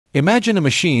Imagine a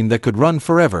machine that could run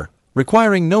forever,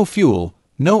 requiring no fuel,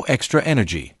 no extra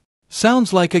energy.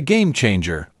 Sounds like a game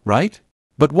changer, right?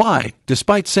 But why,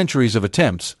 despite centuries of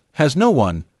attempts, has no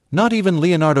one, not even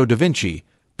Leonardo da Vinci,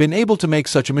 been able to make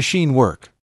such a machine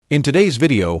work? In today's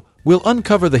video, we'll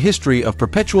uncover the history of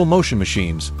perpetual motion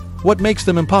machines, what makes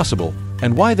them impossible,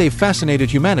 and why they've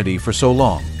fascinated humanity for so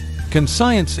long. Can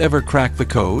science ever crack the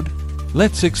code?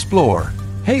 Let's explore.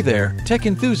 Hey there, tech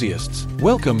enthusiasts!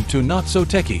 Welcome to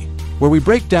NotSoTechie, where we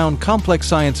break down complex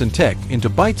science and tech into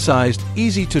bite-sized,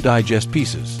 easy-to-digest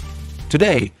pieces.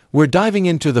 Today, we're diving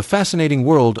into the fascinating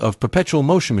world of perpetual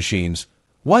motion machines,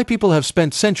 why people have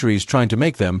spent centuries trying to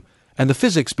make them, and the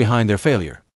physics behind their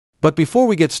failure. But before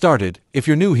we get started, if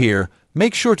you're new here,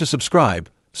 make sure to subscribe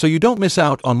so you don't miss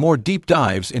out on more deep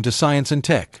dives into science and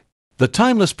tech. The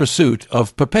timeless pursuit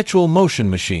of perpetual motion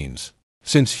machines.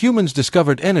 Since humans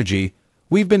discovered energy,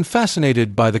 we've been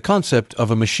fascinated by the concept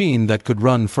of a machine that could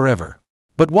run forever.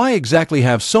 But why exactly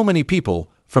have so many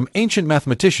people, from ancient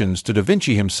mathematicians to Da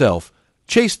Vinci himself,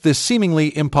 chased this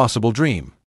seemingly impossible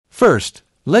dream? First,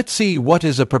 let's see what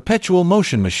is a perpetual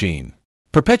motion machine.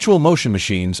 Perpetual motion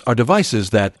machines are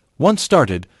devices that, once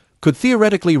started, could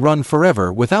theoretically run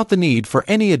forever without the need for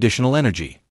any additional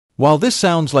energy. While this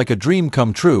sounds like a dream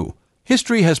come true,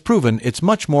 history has proven it's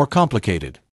much more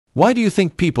complicated. Why do you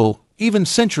think people, even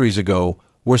centuries ago,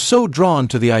 were so drawn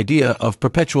to the idea of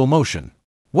perpetual motion?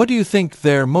 What do you think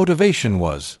their motivation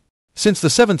was? Since the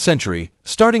 7th century,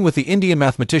 starting with the Indian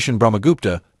mathematician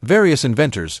Brahmagupta, various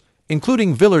inventors,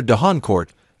 including Villard de Honcourt,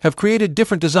 have created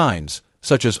different designs,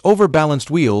 such as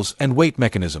overbalanced wheels and weight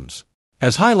mechanisms.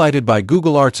 As highlighted by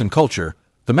Google Arts and Culture,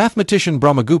 the mathematician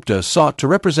Brahmagupta sought to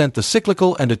represent the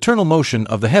cyclical and eternal motion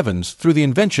of the heavens through the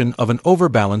invention of an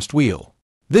overbalanced wheel.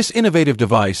 This innovative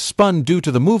device spun due to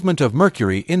the movement of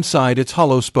Mercury inside its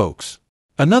hollow spokes.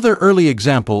 Another early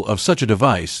example of such a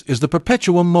device is the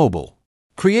Perpetuum mobile,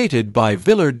 created by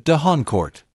Villard de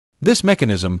Honcourt. This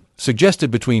mechanism,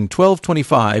 suggested between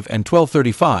 1225 and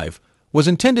 1235, was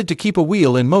intended to keep a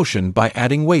wheel in motion by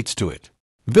adding weights to it.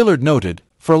 Villard noted,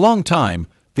 "For a long time,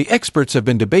 the experts have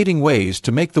been debating ways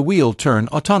to make the wheel turn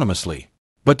autonomously.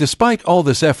 But despite all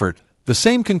this effort, the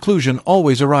same conclusion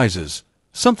always arises.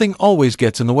 Something always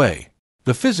gets in the way.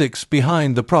 The physics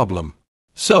behind the problem."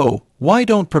 So, why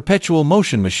don't perpetual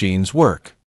motion machines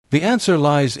work? The answer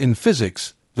lies in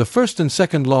physics, the first and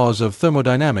second laws of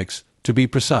thermodynamics, to be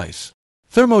precise.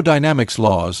 Thermodynamics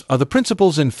laws are the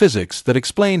principles in physics that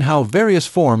explain how various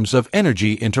forms of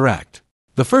energy interact.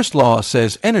 The first law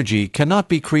says energy cannot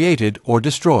be created or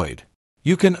destroyed.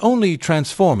 You can only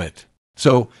transform it.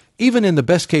 So, even in the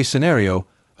best-case scenario,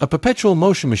 a perpetual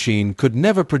motion machine could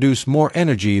never produce more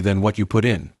energy than what you put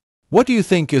in. What do you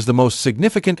think is the most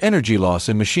significant energy loss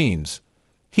in machines?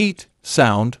 Heat,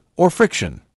 sound, or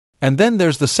friction? And then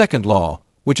there's the second law,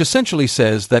 which essentially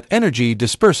says that energy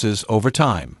disperses over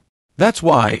time. That's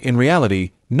why, in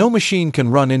reality, no machine can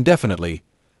run indefinitely.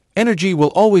 Energy will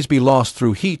always be lost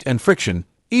through heat and friction,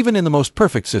 even in the most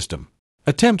perfect system.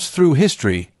 Attempts through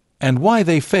history, and why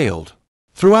they failed.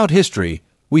 Throughout history,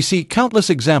 we see countless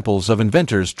examples of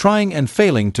inventors trying and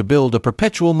failing to build a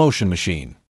perpetual motion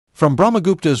machine. From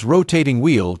Brahmagupta's rotating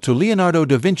wheel to Leonardo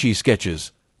da Vinci's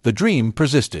sketches, the dream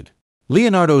persisted.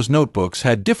 Leonardo's notebooks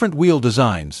had different wheel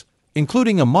designs,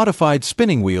 including a modified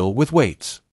spinning wheel with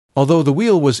weights. Although the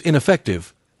wheel was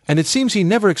ineffective, and it seems he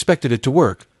never expected it to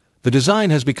work, the design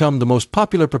has become the most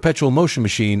popular perpetual motion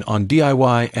machine on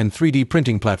DIY and 3D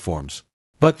printing platforms.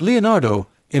 But Leonardo,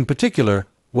 in particular,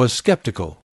 was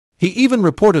skeptical. He even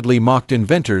reportedly mocked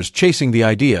inventors chasing the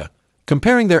idea,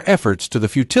 comparing their efforts to the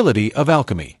futility of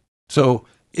alchemy. So,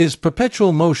 is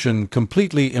perpetual motion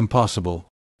completely impossible?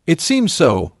 It seems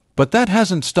so, but that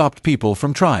hasn't stopped people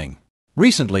from trying.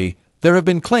 Recently, there have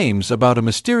been claims about a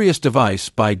mysterious device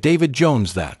by David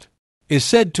Jones that is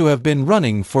said to have been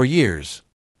running for years.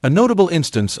 A notable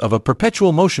instance of a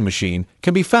perpetual motion machine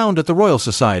can be found at the Royal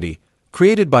Society,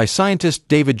 created by scientist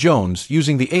David Jones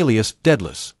using the alias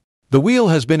Deadless. The wheel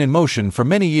has been in motion for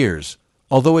many years,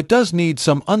 although it does need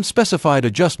some unspecified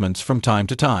adjustments from time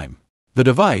to time. The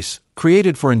device,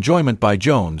 created for enjoyment by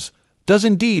Jones, does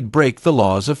indeed break the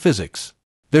laws of physics.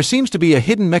 There seems to be a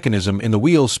hidden mechanism in the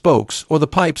wheel's spokes or the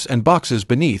pipes and boxes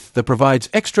beneath that provides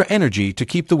extra energy to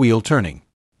keep the wheel turning.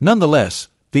 Nonetheless,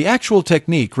 the actual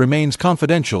technique remains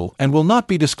confidential and will not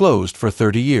be disclosed for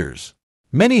 30 years.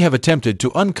 Many have attempted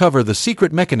to uncover the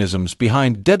secret mechanisms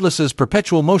behind Deadless's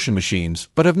perpetual motion machines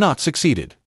but have not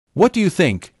succeeded. What do you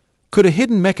think? Could a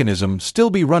hidden mechanism still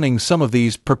be running some of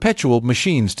these perpetual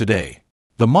machines today?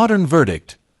 The modern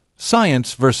verdict: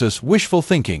 science versus wishful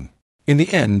thinking. In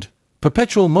the end,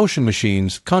 perpetual motion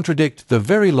machines contradict the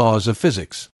very laws of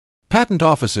physics. Patent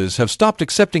offices have stopped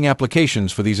accepting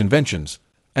applications for these inventions,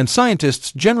 and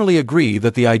scientists generally agree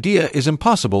that the idea is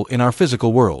impossible in our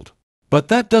physical world. But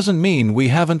that doesn't mean we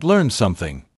haven't learned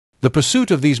something. The pursuit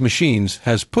of these machines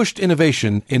has pushed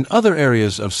innovation in other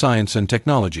areas of science and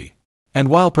technology. And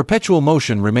while perpetual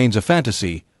motion remains a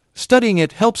fantasy, studying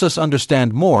it helps us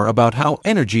understand more about how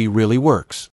energy really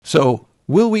works. So,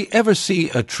 will we ever see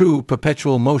a true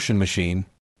perpetual motion machine?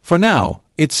 For now,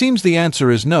 it seems the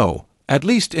answer is no, at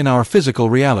least in our physical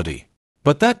reality.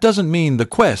 But that doesn't mean the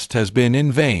quest has been in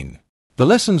vain. The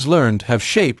lessons learned have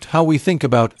shaped how we think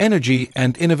about energy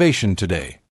and innovation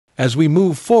today. As we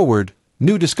move forward,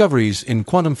 new discoveries in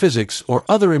quantum physics or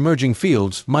other emerging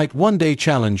fields might one day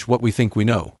challenge what we think we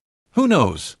know. Who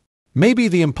knows? Maybe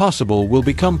the impossible will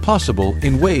become possible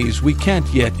in ways we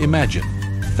can't yet imagine.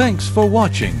 Thanks for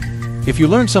watching. If you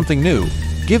learned something new,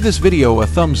 give this video a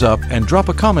thumbs up and drop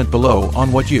a comment below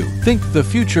on what you think the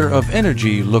future of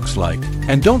energy looks like.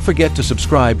 And don't forget to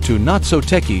subscribe to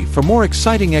NotSoTechie for more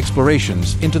exciting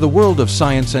explorations into the world of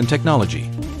science and technology.